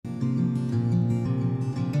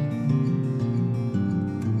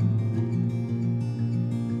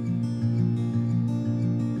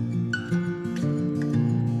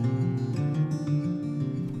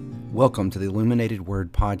Welcome to the Illuminated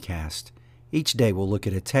Word Podcast. Each day we'll look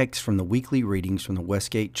at a text from the weekly readings from the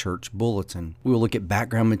Westgate Church Bulletin. We will look at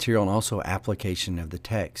background material and also application of the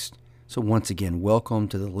text. So once again, welcome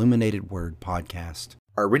to the Illuminated Word Podcast.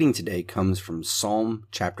 Our reading today comes from Psalm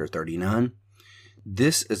chapter 39.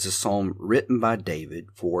 This is a psalm written by David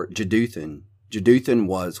for Jeduthun. Jeduthun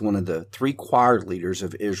was one of the three choir leaders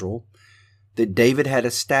of Israel that David had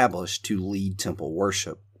established to lead temple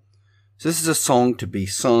worship. So this is a song to be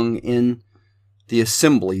sung in the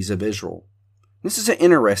assemblies of Israel. This is an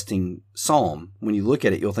interesting psalm. When you look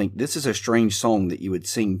at it, you'll think this is a strange song that you would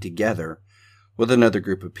sing together with another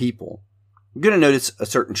group of people. You're going to notice a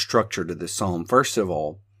certain structure to this psalm. First of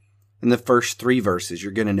all, in the first three verses,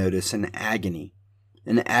 you're going to notice an agony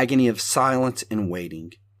of silence and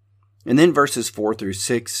waiting. And then verses 4 through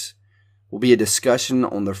 6 will be a discussion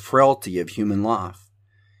on the frailty of human life.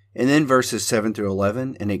 And then verses 7 through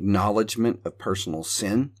 11, an acknowledgement of personal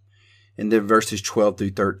sin. And then verses 12 through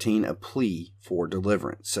 13, a plea for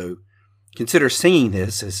deliverance. So consider singing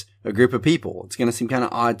this as a group of people. It's going to seem kind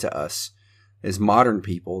of odd to us as modern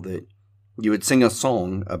people that you would sing a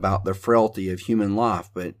song about the frailty of human life.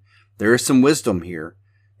 But there is some wisdom here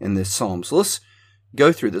in this psalm. So let's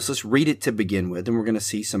go through this. Let's read it to begin with. And we're going to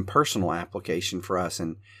see some personal application for us.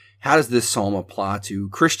 And how does this psalm apply to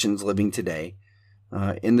Christians living today?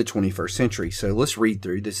 In the 21st century. So let's read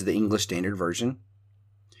through. This is the English Standard Version.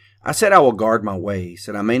 I said I will guard my ways,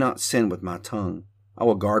 that I may not sin with my tongue. I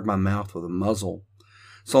will guard my mouth with a muzzle,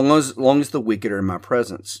 so long as the wicked are in my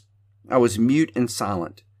presence. I was mute and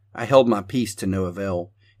silent. I held my peace to no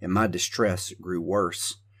avail, and my distress grew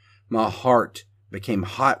worse. My heart became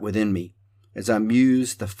hot within me. As I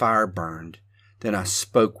mused, the fire burned. Then I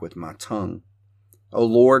spoke with my tongue. O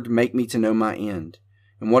Lord, make me to know my end.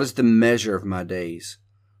 And what is the measure of my days?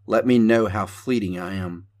 Let me know how fleeting I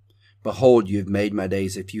am. Behold, you have made my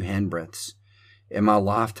days a few handbreadths, and my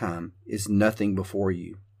lifetime is nothing before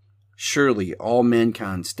you. Surely all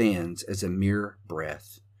mankind stands as a mere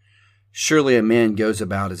breath. Surely a man goes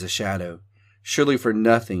about as a shadow. Surely for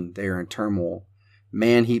nothing they are in turmoil.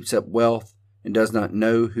 Man heaps up wealth and does not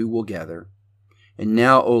know who will gather. And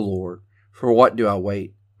now, O Lord, for what do I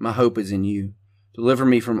wait? My hope is in you. Deliver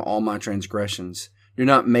me from all my transgressions. Do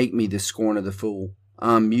not make me the scorn of the fool.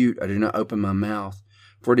 I am mute, I do not open my mouth,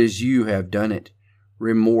 for it is you who have done it.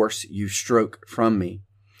 Remorse you stroke from me.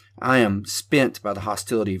 I am spent by the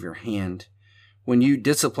hostility of your hand. When you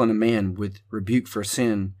discipline a man with rebuke for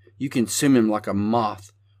sin, you consume him like a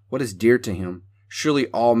moth. What is dear to him? Surely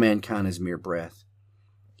all mankind is mere breath.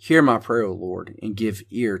 Hear my prayer, O Lord, and give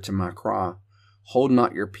ear to my cry. Hold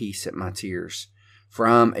not your peace at my tears, for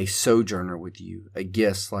I am a sojourner with you, a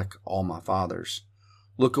guest like all my fathers.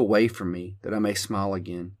 Look away from me, that I may smile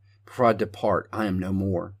again. Before I depart, I am no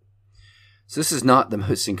more. So this is not the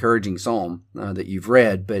most encouraging psalm that you've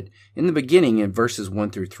read, but in the beginning, in verses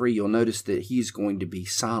 1 through 3, you'll notice that he's going to be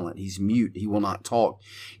silent. He's mute. He will not talk.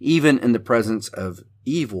 Even in the presence of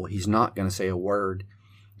evil, he's not going to say a word.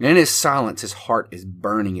 And in his silence, his heart is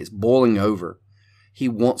burning. It's boiling over. He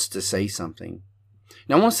wants to say something.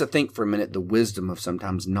 Now, I want us to think for a minute the wisdom of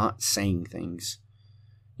sometimes not saying things.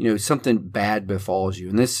 You know, something bad befalls you.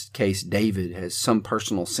 In this case, David has some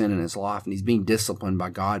personal sin in his life, and he's being disciplined by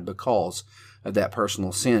God because of that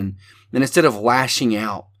personal sin. And instead of lashing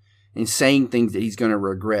out and saying things that he's going to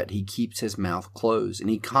regret, he keeps his mouth closed, and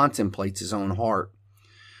he contemplates his own heart.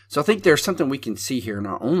 So I think there's something we can see here in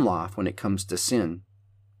our own life when it comes to sin.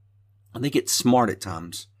 I think it's smart at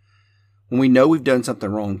times, when we know we've done something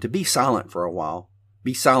wrong, to be silent for a while.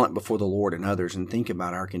 Be silent before the Lord and others, and think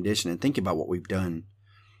about our condition and think about what we've done.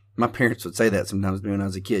 My parents would say that sometimes when I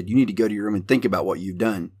was a kid. You need to go to your room and think about what you've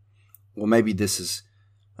done. Well, maybe this is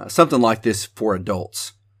something like this for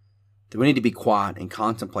adults. That we need to be quiet and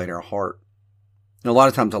contemplate our heart. And a lot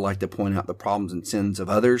of times I like to point out the problems and sins of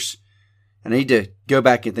others. And I need to go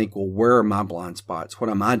back and think, well, where are my blind spots? What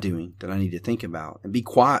am I doing that I need to think about? And be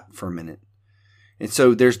quiet for a minute. And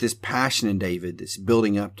so there's this passion in David that's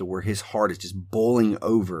building up to where his heart is just boiling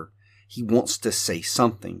over. He wants to say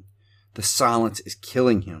something. The silence is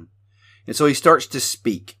killing him. And so he starts to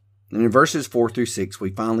speak. And in verses 4 through 6, we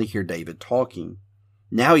finally hear David talking.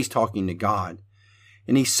 Now he's talking to God.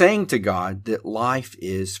 And he's saying to God that life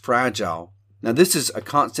is fragile. Now this is a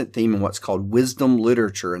constant theme in what's called wisdom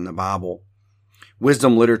literature in the Bible.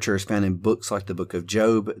 Wisdom literature is found in books like the book of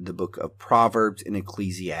Job, the book of Proverbs, and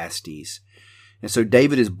Ecclesiastes. And so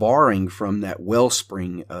David is borrowing from that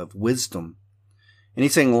wellspring of wisdom. And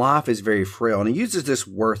he's saying life is very frail. And he uses this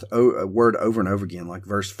word over and over again, like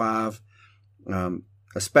verse 5,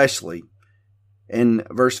 especially, and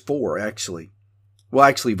verse 4, actually. Well,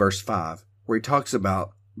 actually, verse 5, where he talks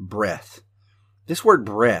about breath. This word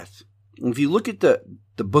breath, if you look at the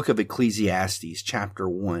book of Ecclesiastes, chapter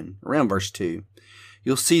 1, around verse 2,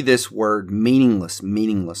 you'll see this word meaningless,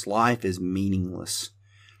 meaningless. Life is meaningless.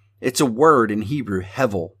 It's a word in Hebrew,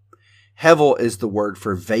 hevel. Hevel is the word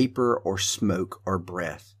for vapor or smoke or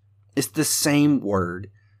breath. It's the same word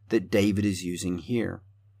that David is using here.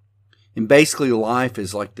 And basically life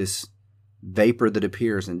is like this vapor that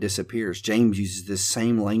appears and disappears. James uses this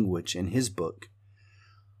same language in his book.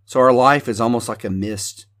 So our life is almost like a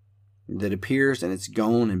mist that appears and it's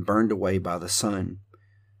gone and burned away by the sun.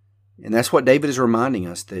 And that's what David is reminding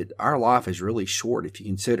us, that our life is really short if you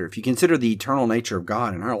consider the eternal nature of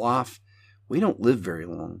God in our life. We don't live very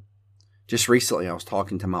long. Just recently I was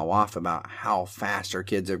talking to my wife about how fast our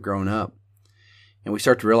kids have grown up. And we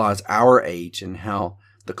start to realize our age and how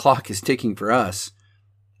the clock is ticking for us.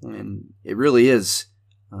 And it really is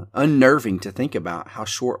unnerving to think about how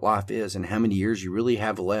short life is and how many years you really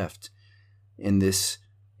have left in this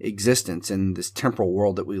existence, in this temporal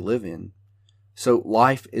world that we live in. So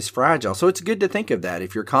life is fragile. So it's good to think of that.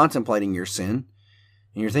 If you're contemplating your sin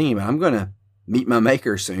and you're thinking about, I'm going to meet my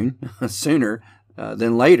Maker soon, sooner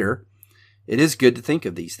than later, it is good to think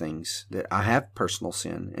of these things, that I have personal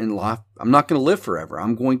sin in life. I'm not going to live forever.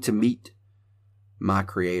 I'm going to meet my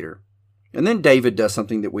Creator. And then David does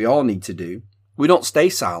something that we all need to do. We don't stay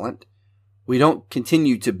silent. We don't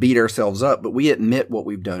continue to beat ourselves up, but we admit what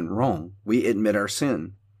we've done wrong. We admit our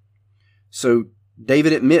sin. So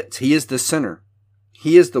David admits he is the sinner.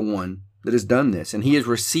 He is the one that has done this, and he is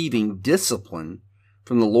receiving discipline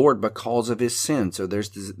from the Lord because of his sin. So there's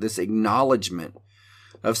this acknowledgement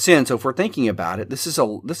of sin. So if we're thinking about it, this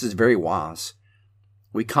is very wise.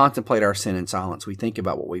 We contemplate our sin in silence. We think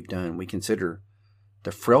about what we've done. We consider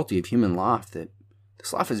the frailty of human life, that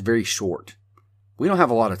this life is very short. We don't have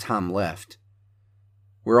a lot of time left.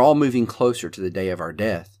 We're all moving closer to the day of our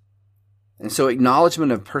death. And so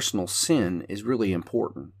acknowledgement of personal sin is really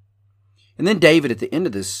important. And then David, at the end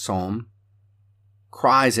of this psalm,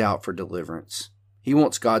 cries out for deliverance. He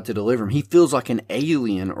wants God to deliver him. He feels like an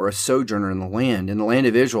alien or a sojourner in the land. In the land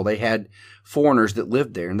of Israel, they had foreigners that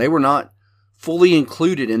lived there, and they were not fully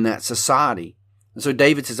included in that society. And so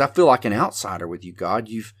David says, I feel like an outsider with you, God.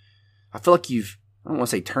 I feel like you've, I don't want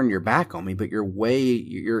to say turn your back on me, but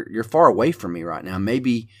you're far away from me right now.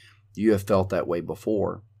 Maybe you have felt that way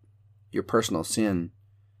before. Your personal sin,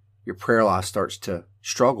 your prayer life starts to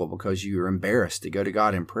struggle because you're embarrassed to go to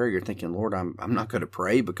God in prayer. You're thinking, Lord, I'm not going to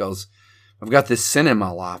pray because I've got this sin in my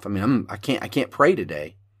life. I mean, I can't pray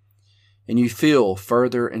today. And you feel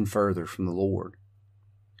further and further from the Lord.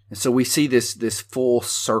 And so we see this full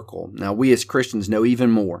circle. Now, we as Christians know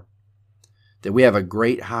even more that we have a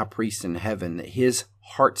great high priest in heaven, that his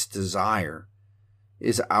heart's desire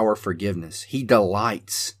is our forgiveness. He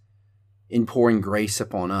delights in pouring grace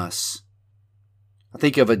upon us. I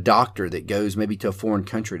think of a doctor that goes maybe to a foreign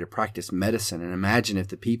country to practice medicine, and imagine if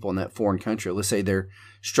the people in that foreign country, let's say they're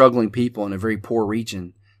struggling people in a very poor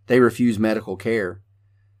region, they refuse medical care.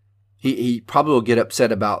 He probably will get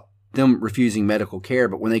upset about them refusing medical care,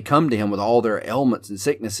 but when they come to him with all their ailments and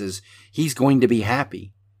sicknesses, he's going to be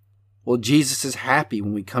happy. Well, Jesus is happy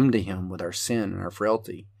when we come to him with our sin and our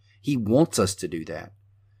frailty. He wants us to do that.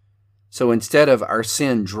 So instead of our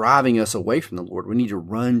sin driving us away from the Lord, we need to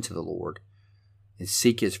run to the Lord and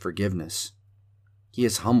seek his forgiveness. He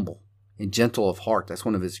is humble and gentle of heart. That's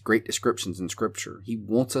one of his great descriptions in Scripture. He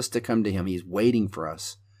wants us to come to him. He's waiting for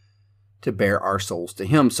us to bear our souls to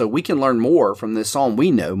him. So we can learn more from this psalm.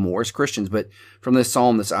 We know more as Christians, but from this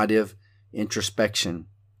psalm, this idea of introspection.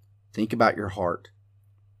 Think about your heart.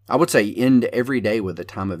 I would say end every day with a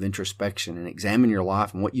time of introspection and examine your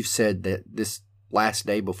life and what you've said that this last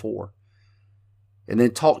day before. And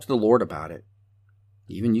then talk to the Lord about it.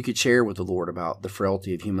 Even you could share with the Lord about the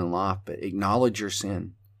frailty of human life, but acknowledge your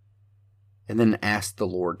sin. And then ask the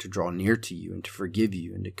Lord to draw near to you and to forgive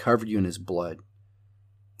you and to cover you in his blood.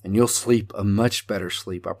 And you'll sleep a much better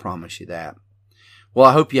sleep, I promise you that. Well,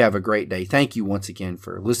 I hope you have a great day. Thank you once again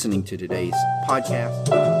for listening to today's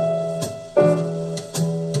podcast.